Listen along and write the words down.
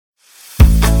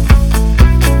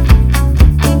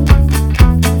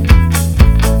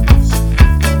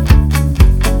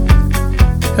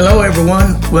Hello,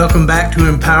 everyone. Welcome back to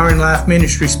Empowering Life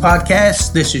Ministries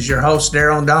podcast. This is your host,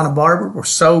 Daryl and Donna Barber. We're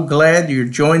so glad you're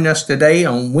joining us today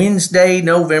on Wednesday,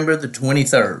 November the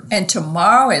 23rd. And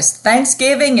tomorrow is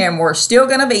Thanksgiving, and we're still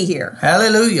going to be here.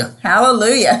 Hallelujah.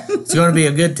 Hallelujah. It's going to be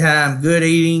a good time, good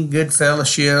eating, good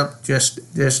fellowship.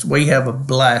 Just we have a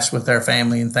blast with our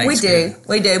family in Thanksgiving.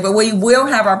 We do. But we will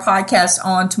have our podcast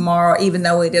on tomorrow, even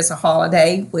though it is a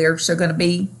holiday. We're still going to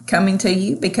be coming to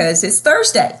you because it's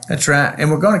Thursday. That's right. And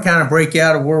we're going to kind of break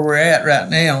out of where we're at right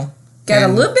now. Got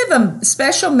a little bit of a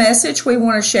special message we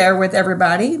want to share with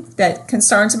everybody that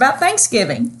concerns about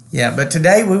Thanksgiving. Yeah, but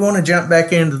today we want to jump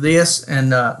back into this and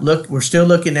look. We're still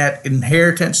looking at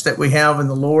inheritance that we have in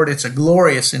the Lord. It's a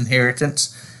glorious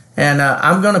inheritance. And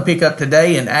I'm going to pick up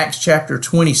today in Acts chapter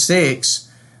 26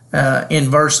 in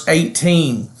verse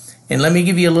 18. And let me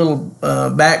give you a little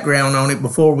background on it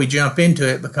before we jump into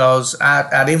it, because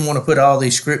I didn't want to put all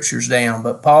these scriptures down.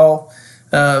 But Paul,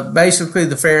 basically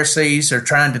the Pharisees are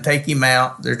trying to take him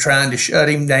out. They're trying to shut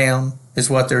him down is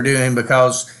what they're doing,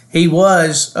 because he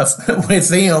was with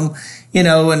them, you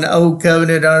know, in the Old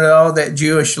Covenant under all that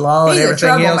Jewish law and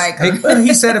everything else.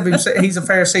 He said of himself, he's a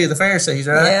Pharisee of the Pharisees,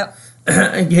 right?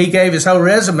 Yep. He gave his whole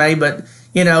resume, but,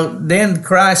 you know, then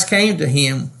Christ came to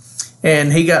him.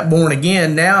 And he got born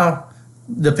again. Now,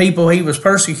 the people he was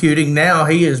persecuting, now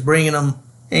he is bringing them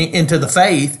into the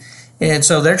faith. And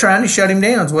so they're trying to shut him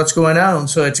down is what's going on.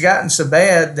 So it's gotten so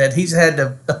bad that he's had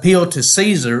to appeal to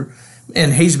Caesar,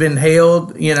 and he's been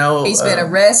held, you know. He's been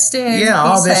arrested. Yeah,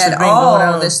 all this has been going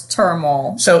on. This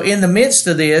turmoil. So in the midst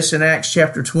of this, in Acts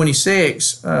chapter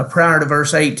 26, prior to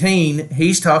verse 18,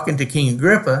 he's talking to King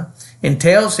Agrippa and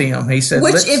tells him, he said...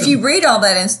 Which, if you read all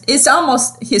that, it's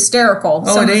almost hysterical,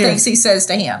 some of the things he says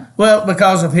to him. Well,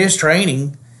 because of his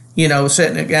training, you know,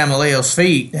 sitting at Gamaliel's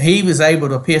feet, he was able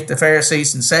to pit the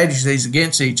Pharisees and Sadducees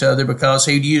against each other because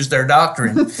he'd used their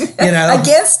doctrine, you know.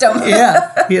 Against them.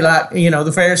 Yeah.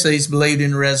 The Pharisees believed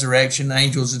in resurrection,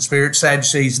 angels and spirits.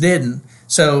 Sadducees didn't.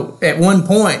 So at one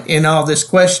point in all this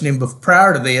questioning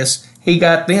prior to this, he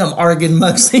got them arguing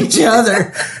amongst each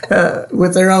other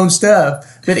with their own stuff.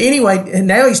 But anyway,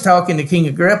 now he's talking to King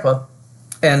Agrippa,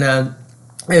 and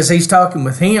as he's talking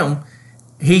with him,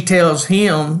 he tells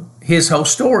him his whole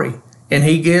story. And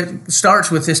he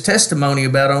starts with his testimony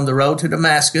about on the road to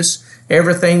Damascus,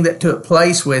 everything that took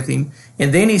place with him.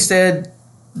 And then he said,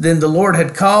 then the Lord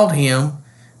had called him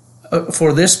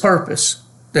for this purpose,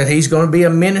 that he's going to be a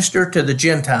minister to the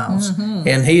Gentiles. Mm-hmm.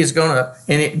 And he is going to,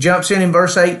 and it jumps in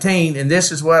verse 18, and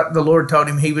this is what the Lord told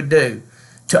him he would do,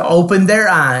 to open their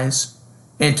eyes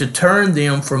and to turn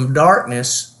them from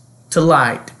darkness to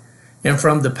light, and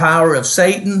from the power of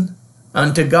Satan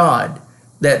unto God,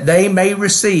 that they may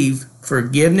receive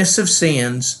forgiveness of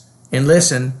sins, and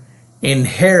listen,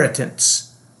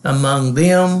 inheritance among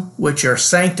them which are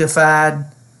sanctified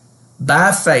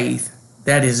by faith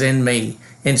that is in me.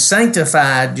 And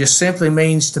sanctified just simply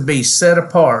means to be set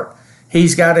apart.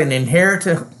 He's got an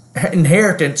inheritance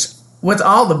with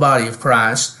all the body of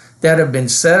Christ that have been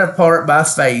set apart by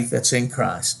faith that's in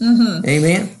Christ. Mm-hmm.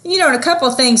 Amen? You know, and a couple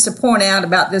of things to point out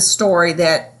about this story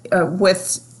that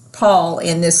with Paul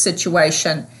in this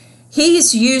situation,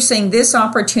 he's using this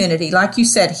opportunity. Like you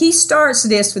said, he starts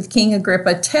this with King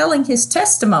Agrippa telling his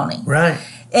testimony. Right.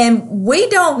 And we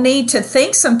don't need to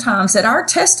think sometimes that our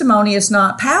testimony is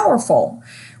not powerful.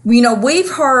 You know, we've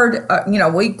heard,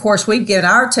 we've given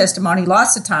our testimony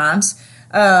lots of times.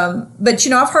 But,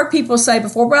 you know, I've heard people say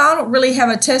before, well, I don't really have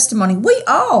a testimony. We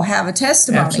all have a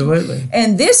testimony. Absolutely.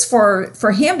 And this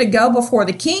for him to go before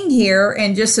the king here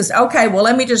and just says, okay, well,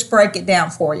 let me just break it down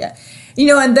for you. You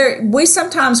know, and we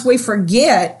sometimes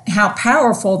forget how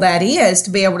powerful that is to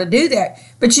be able to do that.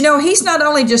 But, you know, he's not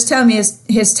only just telling me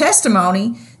his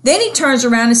testimony, then he turns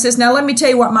around and says, now let me tell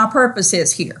you what my purpose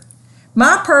is here.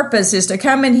 My purpose is to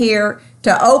come in here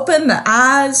to open the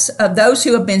eyes of those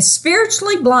who have been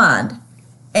spiritually blind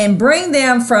and bring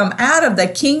them from out of the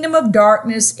kingdom of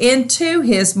darkness into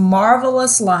his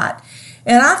marvelous light.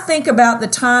 And I think about the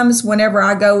times whenever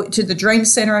I go to the Dream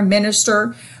Center and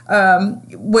minister,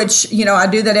 which, you know, I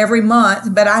do that every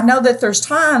month. But I know that there's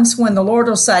times when the Lord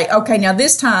will say, okay, now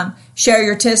this time share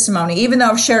your testimony. Even though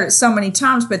I've shared it so many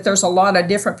times, but there's a lot of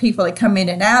different people that come in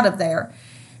and out of there.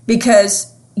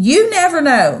 Because you never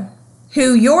know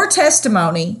who your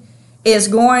testimony is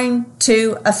going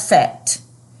to affect.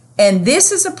 And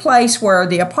this is a place where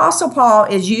the Apostle Paul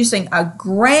is using a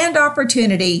grand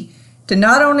opportunity to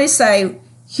not only say,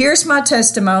 here's my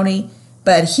testimony,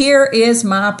 but here is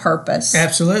my purpose.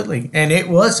 Absolutely. And it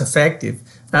was effective.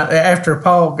 After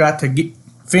Paul got to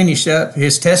finish up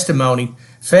his testimony,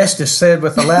 Festus said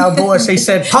with a loud voice, he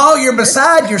said, Paul, you're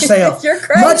beside yourself. You're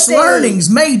crazy. Much learning's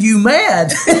made you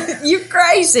mad. You're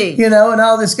crazy. And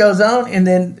all this goes on. And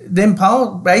then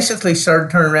Paul basically started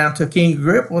turning around to King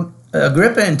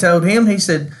Agrippa and told him, he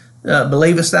said,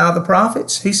 believest thou the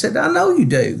prophets? He said, I know you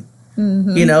do.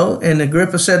 Mm-hmm. And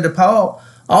Agrippa said to Paul,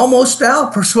 almost thou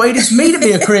persuadest me to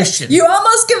be a Christian. You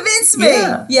almost convinced me.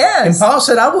 Yeah. Yes. And Paul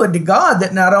said, I would to God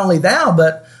that not only thou,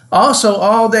 but also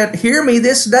all that hear me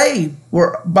this day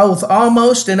were both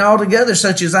almost and altogether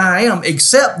such as I am,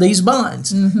 except these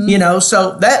bonds. Mm-hmm.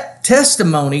 So that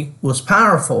testimony was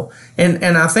powerful.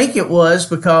 And I think it was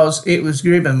because it was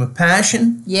given with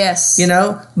passion. Yes.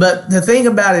 But the thing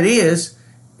about it is,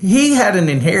 he had an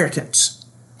inheritance.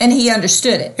 And he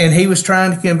understood it. And he was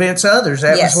trying to convince others.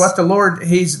 That was what the Lord,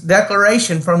 his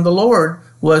declaration from the Lord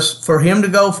was for him to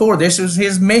go forth. This was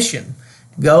his mission.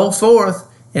 Go forth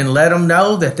and let them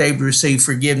know that they've received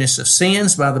forgiveness of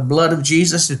sins by the blood of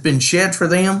Jesus that's been shed for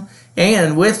them.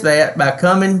 And with that, by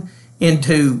coming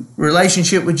into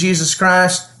relationship with Jesus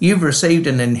Christ, you've received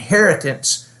an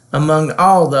inheritance among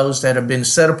all those that have been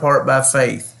set apart by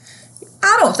faith.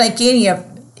 I don't think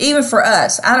even for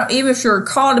us, even if you're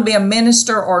called to be a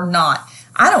minister or not,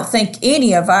 I don't think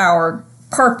any of our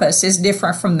purpose is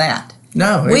different from that.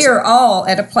 No. We are all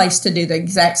at a place to do the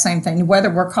exact same thing, whether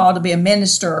we're called to be a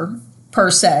minister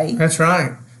per se. That's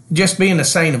right. Just being a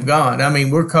saint of God. I mean,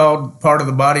 we're called part of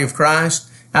the body of Christ.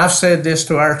 I've said this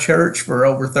to our church for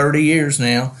over 30 years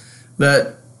now,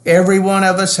 but every one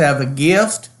of us have a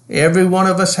gift. Every one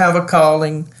of us have a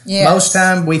calling. Yes. Most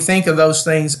time we think of those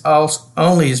things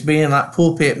only as being like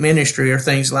pulpit ministry or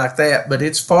things like that, but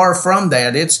it's far from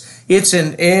that. It's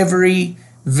in every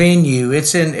venue.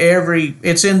 It's in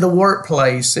the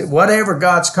workplace. Whatever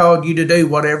God's called you to do,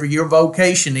 whatever your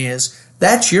vocation is,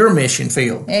 that's your mission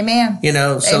field. Amen.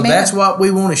 So Amen. That's what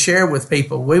we want to share with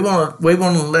people. We want to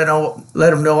let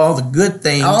them know all the good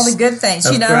things. All the good things,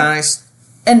 of Christ.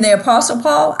 And the Apostle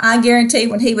Paul, I guarantee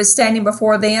when he was standing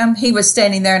before them, he was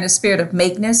standing there in a spirit of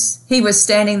meekness. He was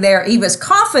standing there. He was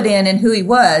confident in who he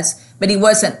was, but he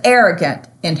wasn't arrogant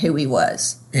in who he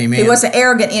was. Amen. He wasn't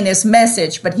arrogant in his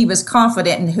message, but he was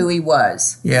confident in who he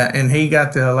was. Yeah, and he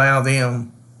got to allow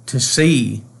them to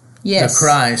see the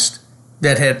Christ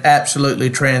that had absolutely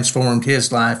transformed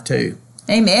his life too.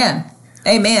 Amen.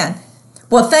 Amen.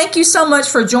 Well, thank you so much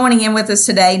for joining in with us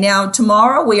today. Now,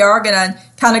 tomorrow we are going to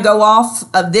kind of go off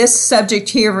of this subject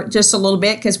here just a little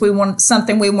bit because we want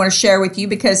to share with you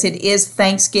because it is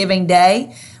Thanksgiving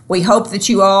Day. We hope that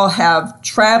you all have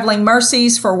traveling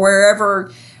mercies for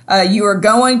wherever you are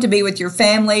going to be with your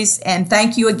families. And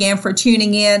thank you again for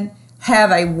tuning in.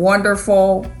 Have a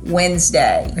wonderful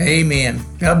Wednesday. Amen.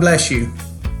 God bless you.